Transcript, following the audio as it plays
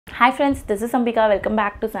Hi friends, this is Ambika. Welcome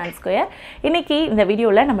back to Science Square. இன்னைக்கு இந்த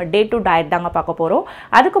வீடியோல நம்ம டே 2 டயட் தாங்க பார்க்க போறோம்.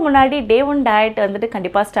 அதுக்கு முன்னாடி டே 1 டயட் வந்துட்டு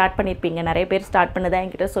கண்டிப்பா ஸ்டார்ட் பண்ணிருப்பீங்க. நிறைய பேர் ஸ்டார்ட் பண்ணதா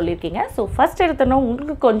என்கிட்ட சொல்லிருக்கீங்க. சோ ஃபர்ஸ்ட் எடுத்தனோ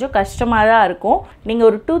உங்களுக்கு கொஞ்சம் கஷ்டமா தான் இருக்கும். நீங்க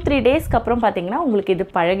ஒரு 2-3 டேஸ்க்கு அப்புறம் பாத்தீங்கன்னா உங்களுக்கு இது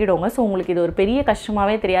பழகிடுங்க. சோ உங்களுக்கு இது ஒரு பெரிய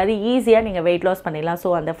கஷ்டமாவே தெரியாது. ஈஸியா நீங்க weight loss பண்ணிடலாம்.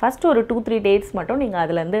 சோ அந்த ஃபர்ஸ்ட் ஒரு 2-3 டேஸ் மட்டும் நீங்க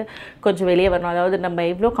அதில இருந்து கொஞ்சம் வெளிய வரணும். அதாவது நம்ம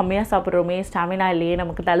இவ்ளோ கம்மியா சாப்பிடுறோமே, ஸ்டாமினா இல்லையே,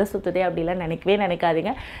 நமக்கு தலை சுத்துதே அப்படிலாம்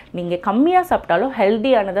நினைக்காதீங்க. நீங்க கம்மியா சாப்பிட்டாலும்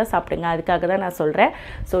ஹெல்தியானதா சாப்பிடுங்க. அதுக்காக தான் நான் சொல்றேன்.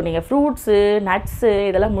 சோ நீங்க ஃப்ரூட்ஸ், நட்ஸ்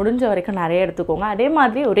இதெல்லாம் முடிஞ்ச வரைக்கும் நிறைய எடுத்துக்கோங்க. அதே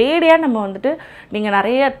மாதிரி ஒரேடியா நம்ம வந்துட்டு நீங்க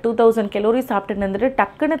நிறைய 2000 கலோரி சாப்பிட்டு வந்துட்டு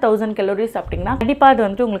டக்குன்னு 1000 கலோரி சாப்பிட்டீங்கன்னா கண்டிப்பா அது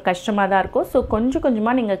வந்து உங்களுக்கு கஷ்டமா தான் இருக்கும். சோ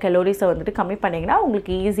கொஞ்சமா நீங்க கலோரிஸை வந்துட்டு கம்மி பண்ணீங்கன்னா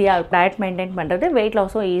உங்களுக்கு ஈஸியா டயட் மெயின்டைன் பண்றது, weight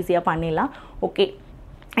loss-உம் ஈஸியா பண்ணிடலாம். ஓகே,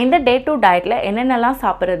 இந்த டே 2 டயட்ல என்னென்னலாம்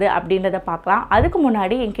சாப்பிட்றது அப்படின்றத பார்க்கலாம். அதுக்கு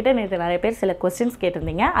முன்னாடி என்கிட்ட நேற்று நிறைய பேர் சில கொஸ்டின்ஸ்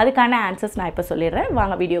கேட்டிருந்தீங்க. அதுக்கான ஆன்சர்ஸ் நான் இப்போ சொல்லிடுறேன்.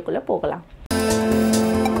 வாங்க வீடியோக்குள்ளே போகலாம்.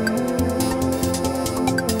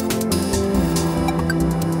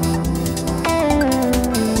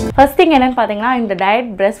 ஃபர்ஸ்ட் திங் என்னன்னு பார்த்தீங்கன்னா, இந்த டயட்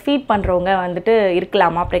பிரஸ்ட் ஃபீட் பண்ணுறவங்க வந்துட்டு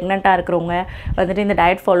இருக்கலாமா, ப்ரெக்னெண்ட்டாக இருக்கிறவங்க வந்துட்டு இந்த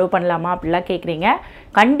டயட் ஃபாலோ பண்ணலாமா அப்படிலாம் கேட்குறீங்க.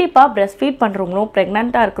 கண்டிப்பாக பிரஸ்ட் ஃபீட் பண்ணுறவங்களும்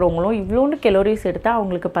ப்ரெக்னெண்ட்டாக இருக்கிறவங்களும் இவ்வளோன்னு கலோரிஸ் எடுத்தால்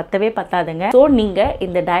அவங்களுக்கு பத்தாதுங்க. ஸோ நீங்கள்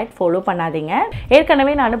இந்த டயட் ஃபாலோ பண்ணாதீங்க.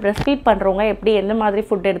 ஏற்கனவே நான் பிரஸ்ட் ஃபீட் பண்ணுறவங்க எப்படி எந்த மாதிரி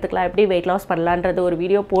ஃபுட் எடுத்துக்கலாம், எப்படி வெயிட் லாஸ் பண்ணலான்றது ஒரு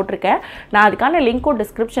வீடியோ போட்டிருக்கேன். நான் அதுக்கான லிங்க்கும்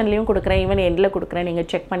டிஸ்கிரிப்ஷன்லேயும் கொடுக்குறேன், ஈவன் எண்டில் கொடுக்குறேன், நீங்கள்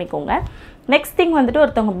செக் பண்ணிக்கோங்க. நெக்ஸ்ட் திங் வந்துட்டு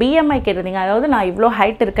ஒருத்தவங்க BMI கேட்டிருந்தீங்க. அதாவது நான் இவ்வளோ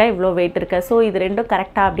ஹைட் இருக்கேன், இவ்வளோ வெயிட் இருக்கேன், ஸோ இது ரெண்டும்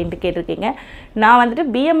கரெக்டாக அப்படின்ட்டு கேட்டிருக்கீங்க. நான் வந்துட்டு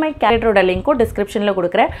BMI கேல்குலேட்டரோட லிங்க்கும் டிஸ்கிரிப்ஷனில்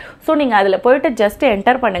கொடுக்குறேன். ஸோ நீங்கள் அதில் போய்ட்டு ஜஸ்ட்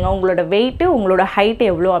என்டர் பண்ணுங்கள். உங்களோட வெயிட்டு, உங்களோட ஹைட்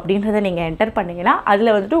எவ்வளோ அப்படின்றத நீங்கள் என்டர் பண்ணிங்கன்னா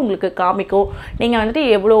அதில் வந்துட்டு உங்களுக்கு காமிக்கும். நீங்கள் வந்துட்டு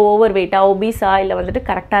எவ்வளோ ஓவர் வெயிட்டா, ஒபீஸா, இல்லை வந்துட்டு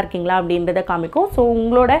கரெக்டாக இருக்கீங்களா அப்படின்றத காமிக்கும். ஸோ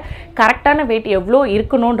உங்களோட கரெக்டான வெயிட் எவ்வளோ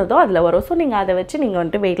இருக்கணுன்றதோ அதில் வரும். ஸோ நீங்கள் அதை வச்சு நீங்கள்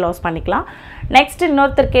வந்துட்டு வெயிட் லாஸ் பண்ணிக்கலாம். நெக்ஸ்ட்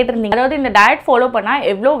இன்னொருத்தர் கேட்டிருந்தீங்க, அதாவது இந்த டயட் ஃபாலோ பண்ணால்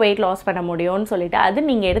எவ்வளோ வெயிட் லாஸ் பண்ண முடியும்னு சொல்லிட்டு. அது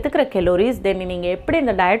நீங்கள் எடுத்துக்கிற கலோரிஸ், தென் நீங்கள் எப்படி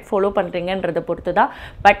இந்த டயட் ஃபாலோ பண்ணுறீங்கன்றதை பொறுத்து தான்.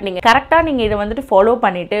 பட் நீங்கள் கரெக்டாக நீங்கள் இதை வந்துட்டு ஃபாலோ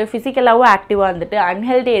பண்ணிவிட்டு ஃபிசிக்கலாகவும் ஆக்டிவாக இருந்துட்டு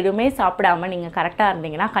அன்ஹெல்தி எதுவுமே சாப்பிடாமல் நீங்கள் கரெக்டாக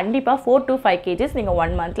இருந்தீங்கன்னா கண்டிப்பாக 4 to 5 kgs நீங்கள்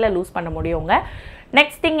 1 monthல லூஸ் பண்ண முடியுங்க.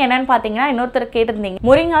 நெக்ஸ்ட் திங் என்னன்னு பார்த்தீங்கன்னா, இன்னொருத்தர் கேட்டிருந்தீங்க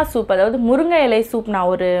முருங்கா சூப், அதாவது முருங்கை இலை சூப் நான்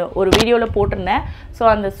ஒரு வீடியோவில் போட்டிருந்தேன். ஸோ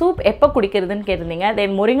அந்த சூப் எப்போ குடிக்கிறதுன்னு கேட்டிருந்தீங்க.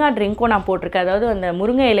 தென் முருங்கா ட்ரிங்க்கும் நான் போட்டிருக்கேன். அதாவது அந்த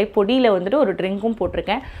முருங்கை இலை பொடியில் வந்துட்டு ஒரு ட்ரிங்க்கும்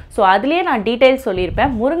போட்டிருக்கேன். ஸோ அதுலேயே நான் டீட்டெயில்ஸ்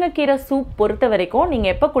சொல்லியிருப்பேன். முருங்கைக்கீரை சூப் பொறுத்த வரைக்கும்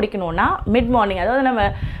நீங்கள் எப்போ குடிக்கணும்னா மிட் மார்னிங், அதாவது நம்ம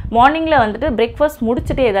மார்னிங்கில் வந்துட்டு பிரேக்ஃபாஸ்ட்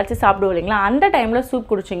முடிச்சுட்டு ஏதாச்சும் சாப்பிடுவோம் இல்லைங்களா, அந்த டைமில் சூப்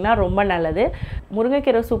குடிச்சிங்கன்னா ரொம்ப நல்லது.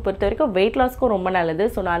 முருங்கைக்கீரை சூப் பொறுத்த வரைக்கும் வெயிட் லாஸ்க்கும் ரொம்ப நல்லது.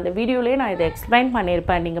 ஸோ நான் அந்த வீடியோலேயே நான் இதை எக்ஸ்பிளைன்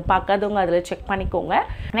பண்ணியிருப்பேன். நீங்கள் பார்க்காதவங்க அதில் செக் பண்ணிக்கோங்க.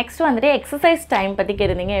 நெக்ஸ்ட் வந்துட்டு எக்ஸசைஸ் டைம் பற்றி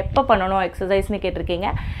கேட்டிருந்தீங்க. எப்போ பண்ணணும் எக்ஸசைஸ்னு கேட்டிருக்கீங்க.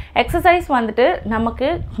 எக்ஸசைஸ் வந்துட்டு நமக்கு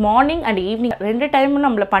மார்னிங் அண்ட் ஈவினிங் 2 டைமும்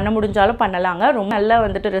நம்மள பண்ண முடிஞ்சாலும் பண்ணலாங்க. ரொம்ப நல்லா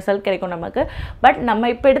வந்துட்டு ரிசல்ட் கிடைக்கும் நமக்கு. பட் நம்ம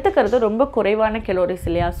இப்போ எடுத்துக்கிறது ரொம்ப குறைவான கலோரிஸ்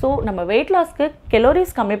இல்லையா. ஸோ நம்ம வெயிட் லாஸ்க்கு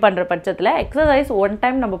கலோரிஸ் கம்மி பண்ணுற பட்சத்தில் எக்ஸசைஸ் 1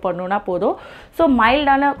 டைம் நம்ம பண்ணோன்னா போதும். ஸோ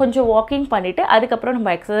மைல்டான கொஞ்சம் வாக்கிங் பண்ணிவிட்டு அதுக்கப்புறம்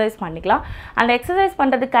நம்ம எக்ஸசைஸ் பண்ணிக்கலாம். அந்த எக்ஸசைஸ்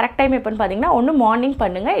பண்ணுறது கரெக்ட் டைம் எப்போன்னு பார்த்தீங்கன்னா, ஒன்று மார்னிங்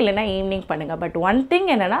பண்ணுங்கள், இல்லைனா ஈவினிங் பண்ணுங்கள். பட் ஒன் திங்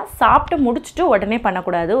என்னென்னா, சாப்பிட்டு முடிச்சுட்டு உடனே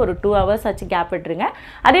பண்ணக்கூடாது. ஒரு 2 hours ஆச்சு கேப் விட்டுருங்க.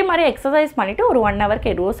 அதே மாதிரி எக்ஸசைஸ் பண்ணிவிட்டு ஒரு 1 hour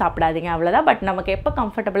எதுவும் சாப்பிடாதீங்க, அவ்வளோதான். பட் நமக்கு எப்போ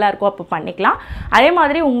கம்ஃபர்டபுளாக இருக்கோ அப்போ பண்ணிக்கலாம். அதே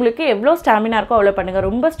மாதிரி உங்களுக்கு எவ்வளோ ஸ்டாமினா இருக்கோ அவ்வளோ பண்ணுங்கள்.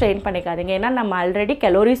 ரொம்ப ஸ்ட்ரெயின் பண்ணிக்காதீங்க. ஏன்னா நம்ம ஆல்ரெடி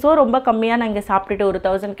கலோரிஸோ ரொம்ப கம்மியாக நாங்கள் சாப்பிட்டுட்டு ஒரு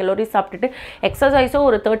 1000 கலோரிஸ் சாப்பிட்டுட்டு எக்ஸசைஸோ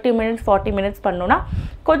ஒரு 30 minutes 40 minutes பண்ணோன்னா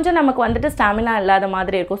கொஞ்சம் நமக்கு வந்துட்டு ஸ்டாமினா இல்லாத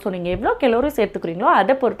மாதிரி இருக்கும். ஸோ நீங்கள் எவ்வளோ கலோரிஸ் எடுத்துக்கிறீங்களோ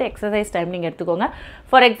அதை பொறுத்து எக்ஸசைஸ் டைம் நீங்கள் எடுத்துக்கோங்க.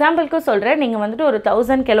 ஃபார் எக்ஸாம்பிளுக்கு சொல்கிறேன், நீங்கள் வந்துட்டு ஒரு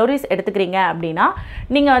 1000 கலோரிஸ் எடுத்துக்கிறீங்க அப்படின்னா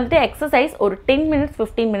நீங்கள் வந்துட்டு எக்ஸசைஸ் ஒரு 10 minutes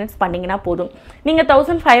 15 minutes பண்ணிங்கன்னா போதும். நீங்கள்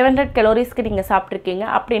 1500 கலோரிஸ்க்கு நீங்கள் சாப்பிட்ருக்கீங்க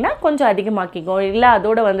அப்படின்னா கொஞ்சம் அதிகமாக்கிக்கோ, இல்லை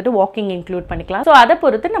அதோட வந்துட்டு வாக்கிங் இன்க்ளூட் பண்ணிக்கலாம். ஸோ அதை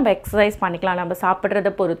பொறுத்து நம்ம எக்ஸசைஸ் பண்ணிக்கலாம், நம்ம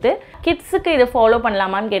சாப்பிட்றத பொறுத்து. கிட்ஸுக்கு இதை ஃபாலோ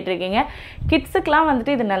பண்ணலாமான்னு கேட்டிருக்கீங்க. கிட்ஸுக்கெலாம்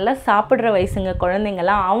வந்துட்டு இது நல்லா சாப்பிட்ற வயசுங்க,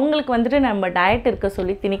 குழந்தைங்களாம். அவங்களுக்கு வந்துட்டு நம்ம டயட் இருக்க சொல்லி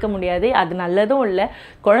திணிக்க முடியாது. அது நல்லதும் இல்லை.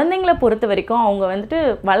 குழந்தைங்களை பொறுத்த வரைக்கும் அவங்க வந்துட்டு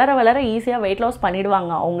வளர ஈஸியாக வெயிட் லாஸ்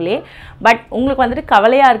பண்ணிடுவாங்க அவங்களே. பட் உங்களுக்கு வந்துட்டு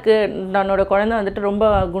கவலையாக இருக்குது, என்னோட குழந்தை வந்துட்டு ரொம்ப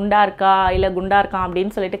குண்டாக இருக்கா இல்லை குண்டாக இருக்கான்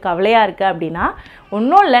அப்படின்னு சொல்லிட்டு கவலையாக இருக்குது அப்படின்னா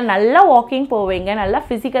ஒன்றும் இல்லை, நல்லா வாக்கிங் போவீங்க, நல்லா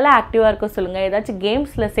ஃபிசிக்கலாக ஆக்டிவாக இருக்க சொல்லுங்கள். ஏதாச்சும்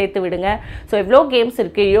கேம்ஸில் சேர்த்து விடுங்க. ஸோ எவ்வளோ கேம்ஸ்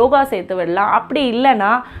இருக்குது, யோகா சேர்த்து விடலாம். அப்படி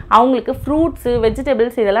இல்லைன்னா அவங்களுக்கு ஃப்ரூட்ஸு,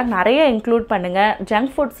 வெஜிடபிள்ஸ் இதெல்லாம் நிறைய இன்க்ளூட் பண்ணுங்கள்.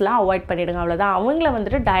 ஜங்க் ஃபுட்ஸ்லாம் அவாய்ட் பண்ணிவிடுங்க, அவ்வளோதான். அவங்கள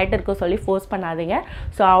வந்துட்டு டயட் இருக்க சொல்லி ஃபோர்ஸ் பண்ணாதீங்க.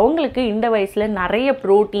 ஸோ அவங்களுக்கு இந்த வயசில் நிறைய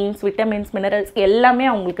ப்ரோட்டீன்ஸ், விட்டமின்ஸ், மினரல்ஸ் எல்லாமே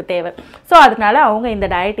அவங்களுக்கு தேவை. ஸோ அதனால அவங்க இந்த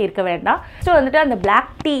டயட் இருக்க வேண்டாம். ஸோ வந்துட்டு அந்த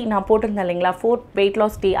பிளாக் டீ நான் போட்டிருந்தேன் இல்லைங்களா, 4 weight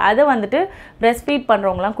loss டீ, அதை வந்துட்டு பிரஸ்ட் ஃபீட்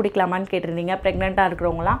பண்ணுறவங்களாம் குடிக்கலாமான்னு கேட்டிருந்தீங்க. ப்ரெக்னெண்ட்டாக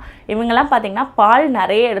இருக்கிறவங்களாம் இவங்கெல்லாம் பார்த்தீங்கன்னா பால்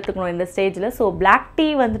நிறைய எடுத்துக்கணும் இந்த ஸ்டேஜில். ஸோ பிளாக் டீ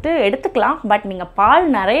வந்துட்டு எடுத்துக்கலாம், பட் நீங்கள் பால்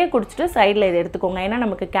நிறைய குடிச்சிட்டு சைடில் இதை எடுத்துக்கோங்க. ஏன்னா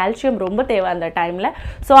நமக்கு கால்சியம் ரொம்ப தேவை அந்த டைமில்.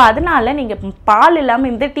 ஸோ அதனால நீங்கள் பால்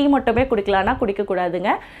இல்லாமல் இந்த டீ மட்டுமே குடிக்கலான்னா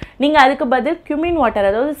குடிக்கக்கூடாதுங்க. நீங்கள் அதுக்கு பதில் cumin வாட்டர்,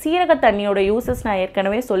 அதாவது சீரக தண்ணியோட யூசஸ் நான்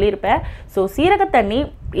ஏற்கனவே சொல்லியிருப்பேன். ஸோ சீரக தண்ணி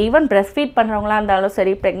ஈவன் பிரஸ்ட் ஃபீட் பண்ணுறவங்களா இருந்தாலும்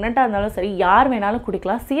சரி, ப்ரெக்னெண்ட்டாக இருந்தாலும் சரி, யார் வேணாலும்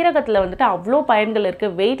குடிக்கலாம். சீரகத்தில் வந்துட்டு அவ்வளோ பயன்கள்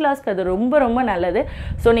இருக்குது. வெயிட் லாஸ்க்கு அது ரொம்ப ரொம்ப நல்லது.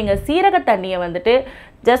 ஸோ நீங்கள் சீரக தண்ணியை வந்துட்டு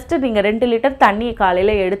ஜஸ்ட்டு நீங்கள் 2 லிட்டர் தண்ணியை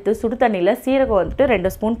காலையில் எடுத்து சுடு தண்ணியில் சீரகம் வந்துட்டு 2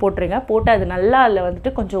 ஸ்பூன் போட்டுருங்க. போட்டு அது நல்லா அதில் வந்துட்டு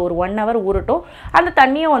கொஞ்சம் ஒரு 1 hour ஊறட்டும். அந்த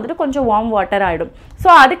தண்ணியை வந்துட்டு கொஞ்சம் வார்ம் வாட்டர் ஆகிடும். ஸோ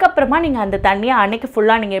அதுக்கப்புறமா நீங்கள் அந்த தண்ணியை அன்னைக்கு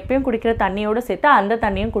ஃபுல்லாக நீங்கள் எப்பயும் குடிக்கிற தண்ணியோடு சேர்த்து அந்த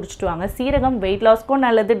தண்ணியும் குடிச்சிட்டு வாங்க. சீரகம் வெயிட் லாஸ்க்கும்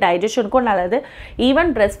நல்லது, டைஜஷனுக்கும் நல்லது.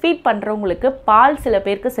 ஈவன் பிரஸ்ட் ஃபீட் பண்ணுறவங்களுக்கு பால் சில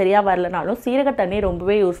பேருக்கு சரியாக வரலனாலும் சீரக தண்ணி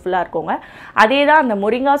ரொம்பவே யூஸ்ஃபுல்லாக இருக்குங்க. அதே தான் அந்த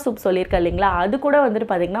முருங்கா சூப் சொல்லியிருக்கேன் இல்லைங்களா, அது கூட வந்துட்டு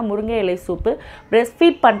பார்த்திங்கன்னா முருங்கை இலை சூப்பு பிரஸ்ட்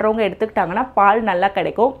ஃபீட் பண்ணுறவங்க எடுத்துக்கிட்டாங்கன்னா பால் நல்லா கிடைக்கும்.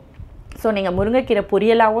 ஸோ நீங்கள் முருங்கைக்கீரை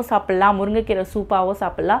பொரியலாகவும் சாப்பிட்லாம், முருங்கைக்கீரை சூப்பாகவும்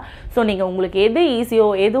சாப்பிட்லாம். ஸோ நீங்கள் உங்களுக்கு எது ஈஸியோ,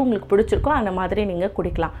 எது உங்களுக்கு பிடிச்சிருக்கோ அந்த மாதிரி நீங்கள்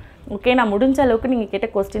குடிக்கலாம். ஓகே, நான் முடிஞ்ச அளவுக்கு நீங்கள் கேட்ட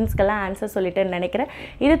கொஸ்டின்ஸ்க்கெல்லாம் ஆன்சர் சொல்லிட்டேன்னு நினைக்கிறேன்.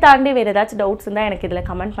 இது தாண்டி வேறு ஏதாச்சும் டவுட்ஸ் இருந்தால் எனக்கு இதில்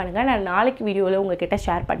கமெண்ட் பண்ணுங்கள். நான் நாளைக்கு வீடியோவில் உங்ககிட்ட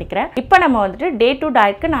ஷேர் பண்ணிக்கிறேன். இப்போ நம்ம வந்துட்டு டே டு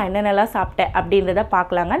டயட்க்கு நான் என்னென்னலாம் சாப்பிட்டேன் அப்படின்றத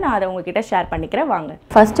பார்க்கலாங்க. நான் அதை உங்ககிட்ட ஷேர் பண்ணிக்கிறேன் வாங்க.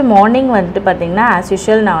 ஃபஸ்ட்டு மார்னிங் வந்துட்டு பார்த்தீங்கன்னா ஆஸ்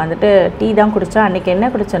யூஷுவல் நான் வந்துட்டு டீ தான் குடித்தேன். அன்றைக்கி என்ன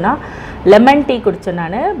குடித்தேன்னா லெமன் டீ குடித்தேன்.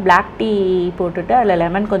 நான் பிளாக் டீ போட்டுட்டு அதில்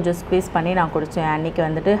லெமன் கொஞ்சம் ஸ்க்வீஸ் பண்ணி நான் குடித்தேன். அன்றைக்கி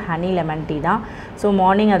வந்துட்டு ஹனி லெமன் டீ தான். ஸோ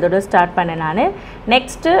மார்னிங் அதோட ஸ்டார்ட் பண்ணேன் நான்.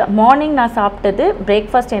 நெக்ஸ்ட்டு மார்னிங் நான் சாப்பிட்டது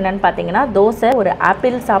பிரேக்ஃபாஸ்ட் என்னென்னு பார்த்தீங்கன்னா தோசை, ஒரு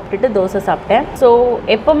ஆப்பிள் சாப்பிட்டுட்டு தோசை சாப்பிட்டேன். ஸோ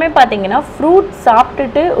எப்போவுமே பார்த்தீங்கன்னா ஃப்ரூட்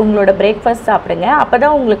சாப்பிட்டுட்டு உங்களோட பிரேக்ஃபாஸ்ட் சாப்பிடுங்க. அப்போ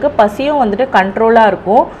தான் உங்களுக்கு பசியும் வந்துட்டு கண்ட்ரோலாக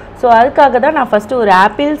இருக்கும். ஸோ அதுக்காக தான் நான் ஃபஸ்ட்டு ஒரு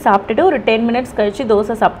ஆப்பிள் சாப்பிட்டுட்டு ஒரு 10 minutes கழித்து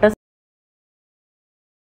தோசை சாப்பிட்டேன்.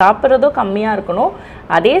 சாப்பிட்றதும் கம்மியாக இருக்கணும்,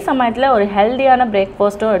 அதே சமயத்தில் ஒரு ஹெல்த்தியான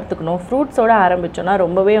பிரேக்ஃபாஸ்ட்டும் எடுத்துக்கணும். ஃப்ரூட்ஸோடு ஆரம்பித்தோன்னா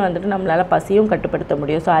ரொம்பவே வந்துட்டு நம்மளால் பசியும் கட்டுப்படுத்த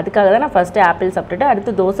முடியும். ஸோ அதுக்காக தான் நான் ஃபஸ்ட்டு ஆப்பிள் சாப்பிட்டுட்டு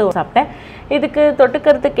அடுத்து தோசை சாப்பிட்டேன். இதுக்கு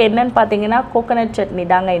தொட்டுக்கிறதுக்கு என்னென்னு பார்த்தீங்கன்னா கோகோனட் சட்னி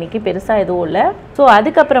தாங்க. இன்றைக்கி பெருசாக எதுவும் இல்லை. ஸோ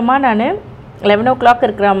அதுக்கப்புறமா நான் 11 o'clock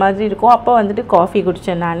இருக்கிற மாதிரி இருக்கும். அப்போ வந்துட்டு காஃபி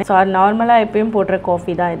குடித்தேன் நான். ஸோ அது நார்மலாக எப்பயும் போடுற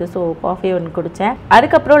காஃபி தான் இது. ஸோ காஃபி ஒன்று குடித்தேன்.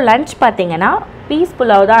 அதுக்கப்புறம் லன்ச் பார்த்தீங்கன்னா பீஸ்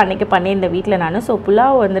புலாவ் தான் அன்றைக்கி பண்ணியிருந்தேன் வீட்டில் நான். ஸோ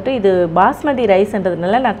புலாவ் வந்துட்டு இது பாஸ்மதி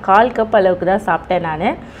ரைஸ்ன்றதுனால நான் 1/4 கப் அளவுக்கு தான் சாப்பிட்டேன் நான்.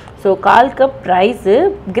 ஸோ 1/4 கப் ரைஸு,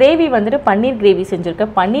 கிரேவி வந்துட்டு பன்னீர் கிரேவி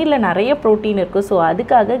செஞ்சுருக்கேன். பன்னீரில் நிறைய ப்ரோட்டீன் இருக்குது. ஸோ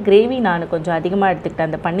அதுக்காக கிரேவி நான் கொஞ்சம் அதிகமாக எடுத்துக்கிட்டேன்.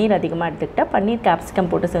 அந்த பன்னீர் அதிகமாக எடுத்துக்கிட்டேன். பன்னீர்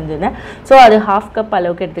கேப்சிகம் போட்டு செஞ்சுருந்தேன். ஸோ அது 1/2 கப்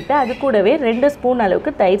அளவுக்கு எடுத்துக்கிட்டேன். அது கூடவே 2 ஸ்பூன்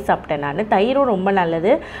அளவுக்கு தயிர் சாப்பிட்டேன் நான். தயிரும் ரொம்ப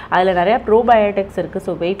நல்லது, அதில் நிறையா ப்ரோபயோட்டிக்ஸ் இருக்குது.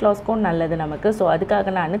 ஸோ வெயிட் லாஸ்க்கும் நல்லது நமக்கு. ஸோ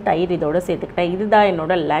அதுக்காக நான் தயிர் இதோடு சேர்த்துக்கிட்டேன். இதுதான்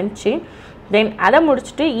என்னோடய லன்ச்சு. தென் அதை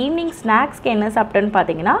முடிச்சுட்டு ஈவினிங் ஸ்நாக்ஸ்க்கு என்ன சாப்பிட்டேன்னு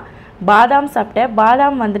பார்த்தீங்கன்னா பாதாம் சாப்பிட்டேன்.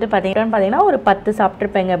 பாதாம் வந்துட்டு பார்த்தீங்கன்னா ஒரு 10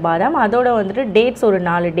 சாப்பிட்ருப்பேங்க பாதாம். அதோட வந்துட்டு டேட்ஸ் ஒரு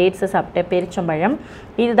 4 டேட்ஸை சாப்பிட்டேன், பேரிச்சம்பழம்.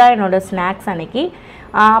 இதுதான் என்னோடய ஸ்நாக்ஸ் அன்றைக்கி.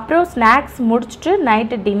 அப்புறம் ஸ்நாக்ஸ் முடிச்சுட்டு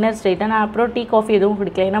நைட்டு டின்னர் ஸ்ட்ரெயிட்டாக நான் அப்புறம் டீ காஃபி எதுவும்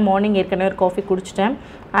குடிக்கல. ஏன்னா மார்னிங் ஏற்கனவே ஒரு காஃபி குடிச்சிட்டேன்.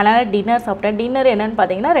 அதனால் டின்னர் சாப்பிட்டேன். டின்னர் என்னென்னு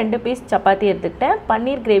பார்த்தீங்கன்னா 2 பீஸ் சப்பாத்தி எடுத்துக்கிட்டேன்.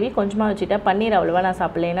 பன்னீர் கிரேவி கொஞ்சமாக வச்சுட்டேன். பன்னீர் அவ்வளோவா நான்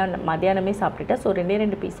சாப்பிடல, ஏன்னா மத்தியானமே சாப்பிட்டுட்டேன். ஸோ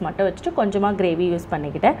 2 பீஸ் மட்டும் வச்சுட்டு கொஞ்சமாக கிரேவி யூஸ்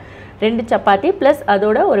பண்ணிக்கிட்டேன். 2 சப்பாத்தி ப்ளஸ்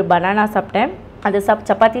அதோட ஒரு பனானா சாப்பிட்டேன். அது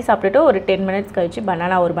சப்பாத்தி சாப்பிட்டுட்டு ஒரு 10 minutes கழிச்சு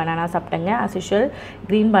ஒரு banana சாப்பிட்டேங்க. As usual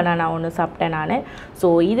green banana ஒன்று சாப்பிட்டேன் நான். ஸோ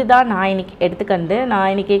இதுதான் நான் இன்றைக்கி எடுத்துக்கிறது.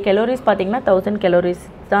 நான் இன்றைக்கி கலோரிஸ் பார்த்திங்கன்னா 1000 calories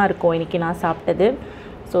தான் இருக்கும் இன்றைக்கி நான் சாப்பிட்டது.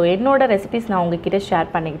 ஸோ என்னோட ரெசிபிஸ் நான் உங்ககிட்ட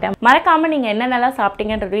ஷேர் பண்ணிக்கிட்டேன். மறக்காமல் நீங்கள் என்னென்னலாம்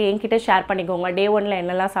சாப்பிட்டீங்கன்றதையும் என்கிட்ட ஷேர் பண்ணிக்கோங்க. டே 1ல்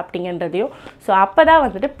என்னெல்லாம் சாப்பிட்டீங்கன்றதையும். ஸோ அப்போ தான்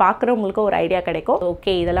வந்துட்டு பார்க்குறவங்களுக்கு ஒரு ஐடியா கிடைக்கும்.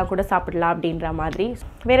 ஓகே இதெல்லாம் கூட சாப்பிடலாம் அப்படின்ற மாதிரி.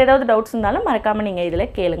 வேறு ஏதாவது டவுட்ஸ் இருந்தாலும் மறக்காமல் நீங்கள்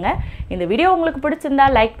இதில் கேளுங்க. இந்த வீடியோ உங்களுக்கு பிடிச்சிருந்தா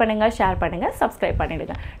லைக் பண்ணுங்கள், ஷேர் பண்ணுங்கள், சப்ஸ்கிரைப்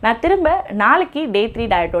பண்ணிவிடுங்க. நான் திரும்ப நாளைக்கு டே 3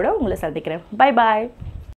 டயட்டோட உங்களை சந்திக்கிறேன். Bye bye.